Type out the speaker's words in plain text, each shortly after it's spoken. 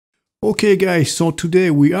Okay guys, so today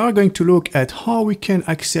we are going to look at how we can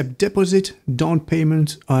accept deposit, down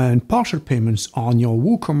payment and partial payments on your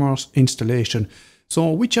Woocommerce installation. So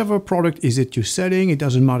whichever product is it you're selling, it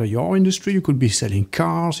doesn't matter your industry, you could be selling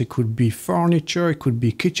cars, it could be furniture, it could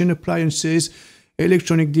be kitchen appliances,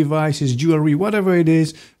 electronic devices, jewelry, whatever it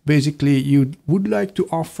is. Basically, you would like to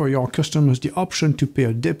offer your customers the option to pay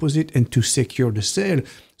a deposit and to secure the sale.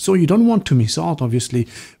 So you don't want to miss out, obviously.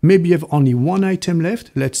 Maybe you have only one item left.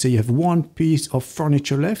 Let's say you have one piece of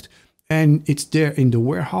furniture left and it's there in the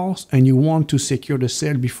warehouse and you want to secure the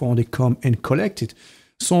sale before they come and collect it.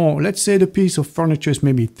 So let's say the piece of furniture is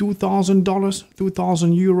maybe $2,000,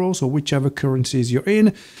 2,000 euros, or whichever currencies you're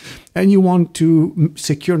in, and you want to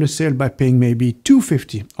secure the sale by paying maybe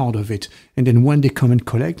 $250 out of it. And then when they come and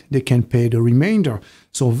collect, they can pay the remainder.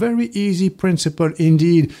 So very easy principle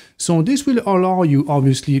indeed. So this will allow you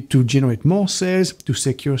obviously to generate more sales, to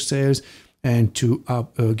secure sales, and to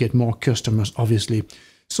get more customers, obviously.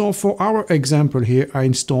 So for our example here, I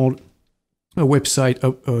installed a website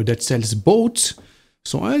that sells boats.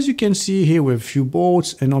 So as you can see here, we have a few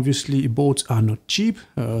boats, and obviously boats are not cheap.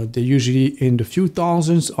 They're usually in the few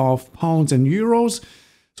thousands of pounds and euros.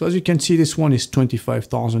 So as you can see, this one is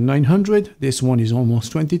 25,900. This one is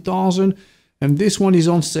almost 20,000. And this one is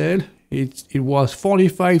on sale. It was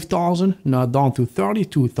 45,000, now down to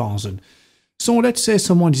 32,000. So let's say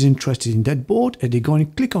someone is interested in that boat and they're going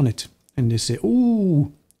to click on it. And they say,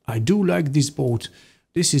 oh, I do like this boat.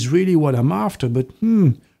 This is really what I'm after, but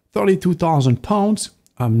 32,000 pounds,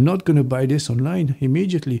 I'm not going to buy this online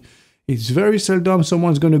immediately. It's very seldom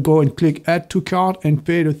someone's going to go and click add to cart and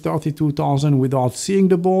pay the 32,000 without seeing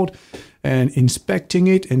the board and inspecting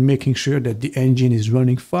it and making sure that the engine is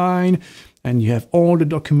running fine and you have all the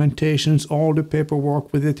documentations, all the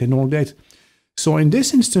paperwork with it and all that. So in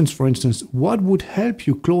this instance, for instance, what would help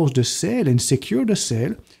you close the sale and secure the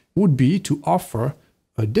sale would be to offer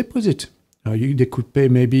a deposit. They could pay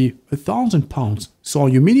maybe £1,000. So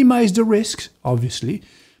you minimize the risks, obviously,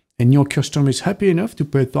 and your customer is happy enough to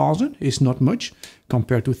pay 1,000. It's not much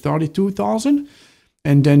compared to 32,000.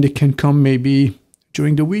 And then they can come maybe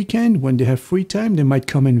during the weekend when they have free time. They might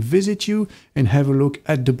come and visit you and have a look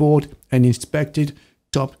at the boat and inspect it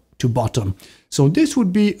top to bottom. So this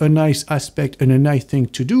would be a nice aspect and a nice thing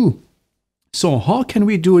to do. So how can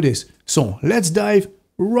we do this? So let's dive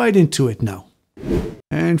right into it now.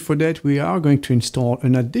 And for that, we are going to install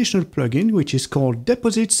an additional plugin, which is called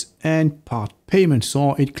Deposits and Part Payment.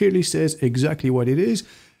 So it clearly says exactly what it is.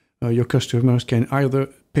 Your customers can either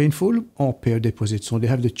pay in full or pay a deposit. So they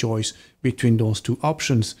have the choice between those two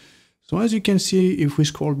options. So as you can see, if we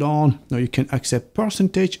scroll down, now you can accept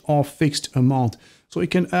percentage or fixed amount. So you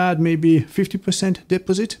can add maybe 50%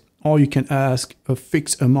 deposit, or you can ask a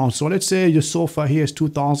fixed amount. So let's say your sofa here is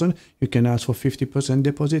 2,000. You can ask for 50%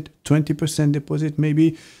 deposit, 20% deposit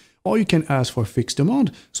maybe, or you can ask for a fixed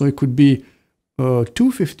amount. So it could be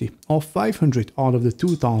 250 or 500 out of the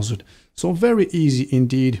 2,000. So very easy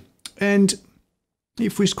indeed. And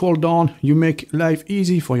if we scroll down, you make life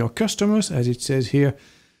easy for your customers, as it says here,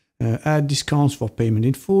 add discounts for payment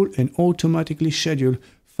in full and automatically schedule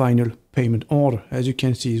final payment order. As you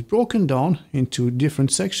can see, it's broken down into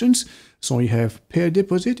different sections. So you have pay a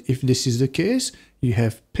deposit, if this is the case, you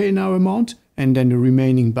have pay now amount, and then the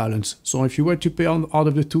remaining balance. So if you were to pay out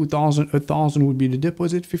of the 2,000, 1,000 would be the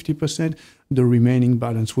deposit, 50%, the remaining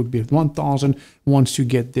balance would be 1,000 once you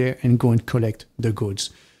get there and go and collect the goods.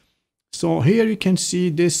 So here you can see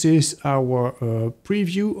this is our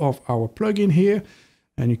preview of our plugin here.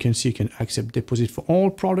 And you can see you can accept deposit for all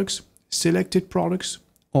products, selected products,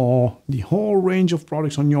 or the whole range of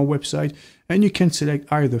products on your website, and you can select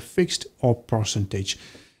either fixed or percentage.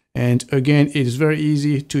 And again, it is very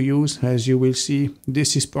easy to use. As you will see,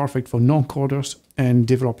 this is perfect for non-coders and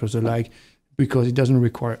developers alike because it doesn't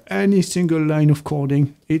require any single line of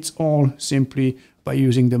coding. It's all simply by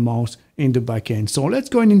using the mouse in the back end. So let's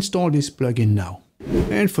go and install this plugin now.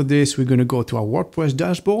 And for this, we're going to go to our WordPress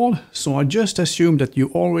dashboard. So I just assume that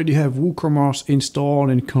you already have Woocommerce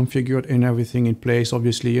installed and configured and everything in place,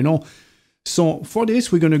 obviously, you know. So for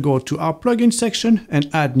this, we're going to go to our plugin section and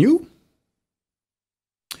add new.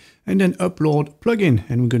 And then upload plugin.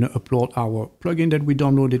 And we're going to upload our plugin that we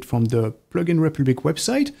downloaded from the Plugin Republic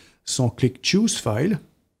website. So click choose file.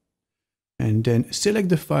 And then select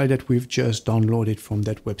the file that we've just downloaded from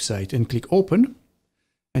that website and click open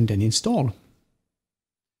and then install.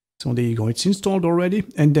 So there you go, it's installed already.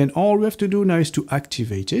 And then all we have to do now is to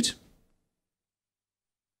activate it.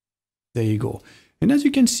 There you go. And as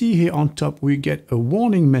you can see here on top, we get a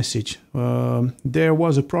warning message. There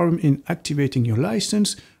was a problem in activating your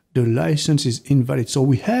license. the license is invalid. So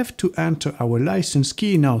we have to enter our license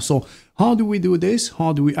key now. So how do we do this?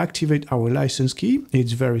 How do we activate our license key?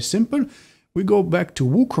 It's very simple. We go back to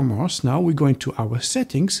WooCommerce. Now we go into our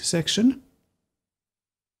settings section.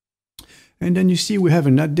 And then you see we have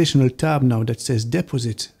an additional tab now that says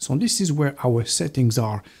deposit. So this is where our settings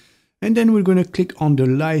are. And then we're going to click on the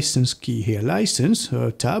license key here, license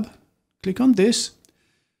tab. Click on this.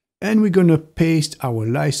 And we're going to paste our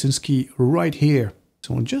license key right here.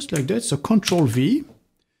 So just like that. So Control V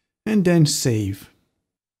and then save.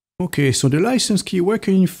 Okay, so the license key, where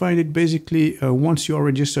can you find it? Basically, once you are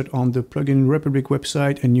registered on the Plugin Republic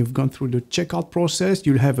website and you've gone through the checkout process,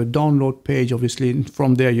 you'll have a download page, obviously, and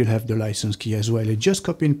from there you'll have the license key as well. You just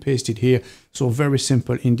copy and paste it here, so very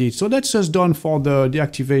simple indeed. So that's just done for the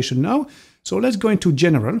activation now. So let's go into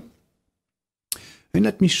General, and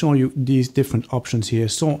let me show you these different options here.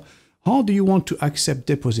 So how do you want to accept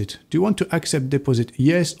deposit? Do you want to accept deposit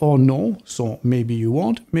yes or no? So maybe you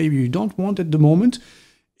want, maybe you don't want at the moment.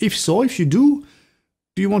 If so, if you do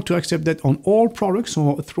you want to accept that on all products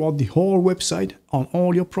or throughout the whole website, on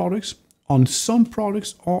all your products, on some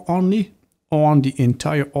products or only, or on the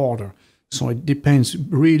entire order? So it depends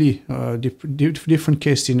really, different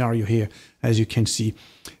case scenario here, as you can see.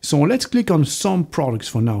 So let's click on some products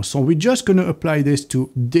for now. So we're just going to apply this to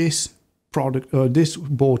this product, this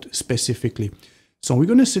boat specifically. So we're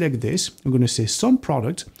going to select this. We're going to say some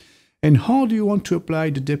product. And how do you want to apply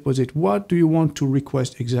the deposit? What do you want to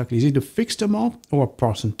request exactly? Is it a fixed amount or a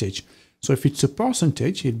percentage? So if it's a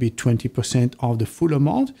percentage, it'll be 20% of the full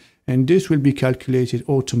amount, and this will be calculated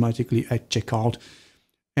automatically at checkout.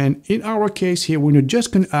 And in our case here, we're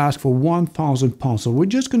just going to ask for £1,000. So we're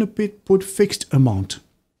just going to put fixed amount.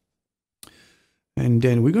 And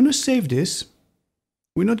then we're going to save this.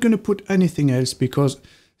 We're not going to put anything else because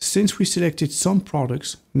since we selected some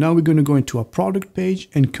products, now we're going to go into our product page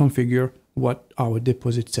and configure what our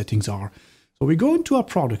deposit settings are. So we go into our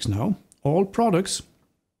products now, all products.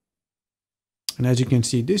 And as you can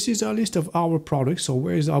see, this is our list of our products. So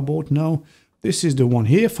where is our boat now? This is the one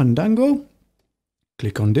here, Fandango.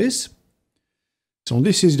 Click on this. So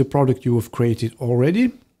this is the product you have created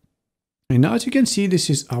already. And now as you can see, this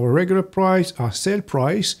is our regular price, our sale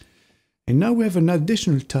price. And now we have an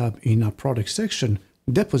additional tab in our product section,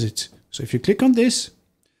 deposit. So if you click on this,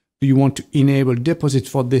 do you want to enable deposit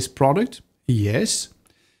for this product? Yes.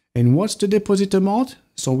 And what's the deposit amount?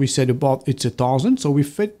 So we said about it's 1,000. So we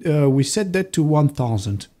set that to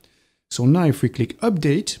 1,000. So now if we click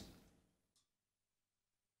update,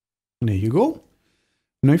 there you go.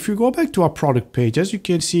 Now if you go back to our product page, as you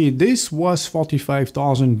can see, this was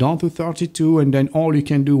 45,000 down to 32, and then all you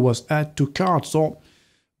can do was add to cart. So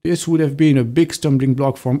this would have been a big stumbling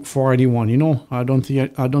block for anyone, you know. I don't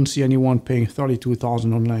see anyone paying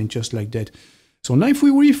 32,000 online just like that. So now if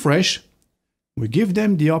we refresh, we give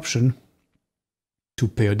them the option to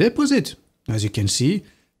pay a deposit. As you can see,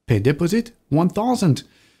 pay deposit 1,000.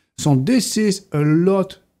 So this is a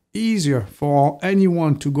lot easier for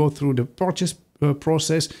anyone to go through the purchase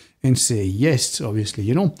process and say yes, obviously,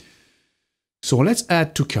 you know. So let's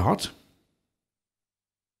add to cart.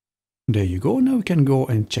 There you go. Now we can go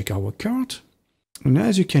and check our cart. And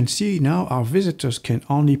as you can see now, our visitors can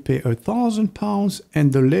only pay £1,000,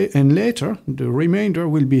 and later the remainder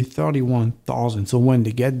will be 31,000. So when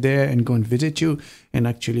they get there and go and visit you, and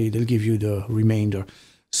actually they'll give you the remainder.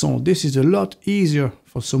 So this is a lot easier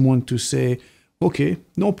for someone to say, okay,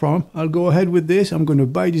 no problem, I'll go ahead with this. I'm going to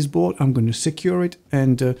buy this boat, I'm going to secure it,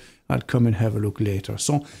 and I'll come and have a look later.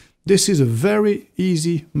 So this is a very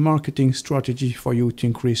easy marketing strategy for you to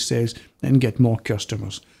increase sales and get more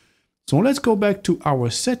customers. So let's go back to our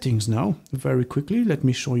settings now very quickly. Let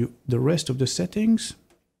me show you the rest of the settings.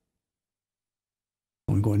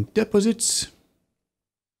 We go in deposits.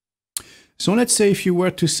 So let's say if you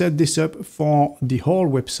were to set this up for the whole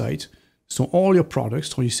website, so all your products,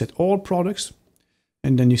 so you set all products,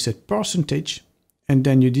 and then you set percentage, and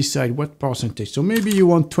then you decide what percentage. So maybe you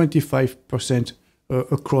want 25%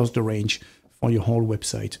 across the range for your whole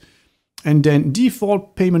website. And then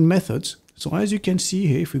default payment methods. So as you can see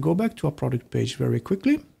here, if we go back to our product page very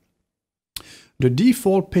quickly, the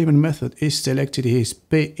default payment method is selected here is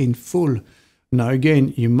pay in full. Now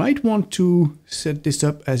again, you might want to set this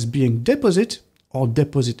up as being deposit or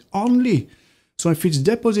deposit only. So if it's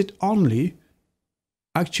deposit only,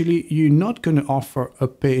 actually you're not going to offer a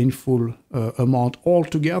pay in full amount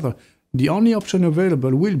altogether. The only option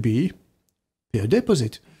available will be pay a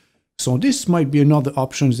deposit. So this might be another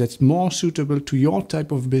option that's more suitable to your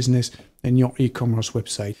type of business and your e-commerce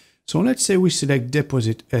website. So let's say we select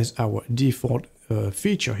deposit as our default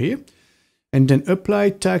feature here, and then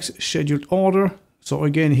apply tax scheduled order. So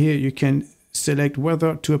again, here you can select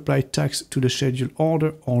whether to apply tax to the scheduled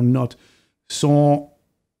order or not. So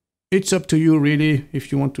it's up to you really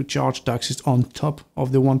if you want to charge taxes on top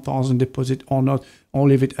of the 1,000 deposit or not, or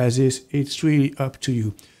leave it as is. It's really up to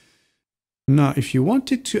you. Now, if you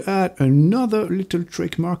wanted to add another little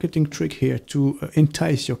trick, marketing trick here to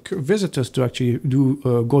entice your visitors to actually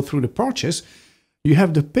go through the purchase, you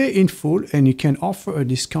have the pay in full, and you can offer a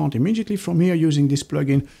discount immediately from here using this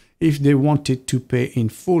plugin if they wanted to pay in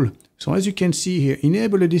full. So as you can see here,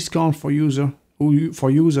 enable a discount for users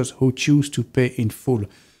who choose to pay in full.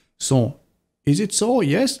 So is it so?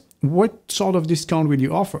 Yes. What sort of discount will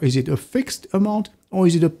you offer? Is it a fixed amount or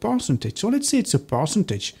is it a percentage? So let's say it's a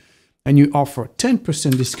percentage, and you offer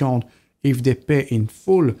 10% discount if they pay in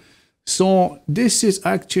full. So this is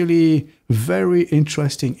actually very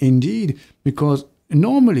interesting indeed, because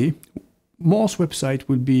normally most websites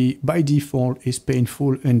will be by default is pay in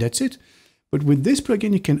full and that's it. But with this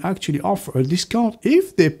plugin, you can actually offer a discount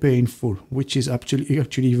if they pay in full, which is actually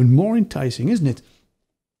even more enticing, isn't it?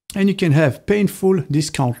 And you can have pay in full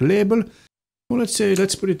discount label. Well,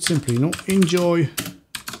 let's put it simply, enjoy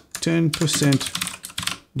 10%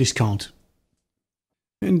 discount.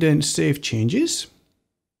 And then save changes.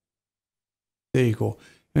 There you go.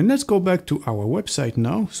 And let's go back to our website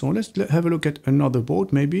now. So let's have a look at another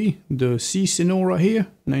boat, maybe the Sea Senora here,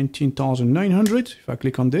 19,900. If I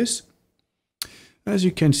click on this, as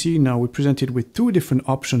you can see now, we're presented with two different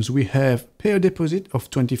options. We have pay a deposit of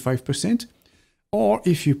 25%, or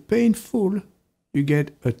if you pay in full, you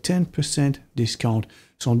get a 10% discount.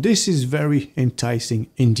 So this is very enticing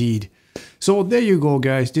indeed. So there you go,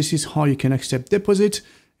 guys. This is how you can accept deposit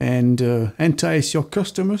and entice your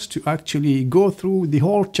customers to actually go through the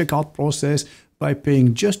whole checkout process by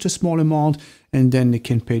paying just a small amount, and then they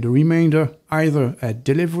can pay the remainder either at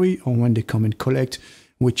delivery or when they come and collect,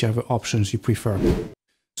 whichever options you prefer.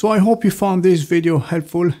 So I hope you found this video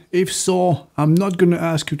helpful. If so, I'm not going to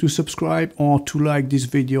ask you to subscribe or to like this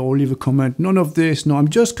video or leave a comment. None of this. No, I'm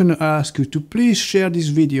just going to ask you to please share this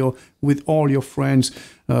video with all your friends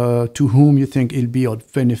to whom you think it'll be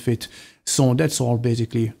of benefit. So that's all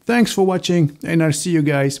basically. Thanks for watching, and I'll see you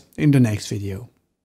guys in the next video.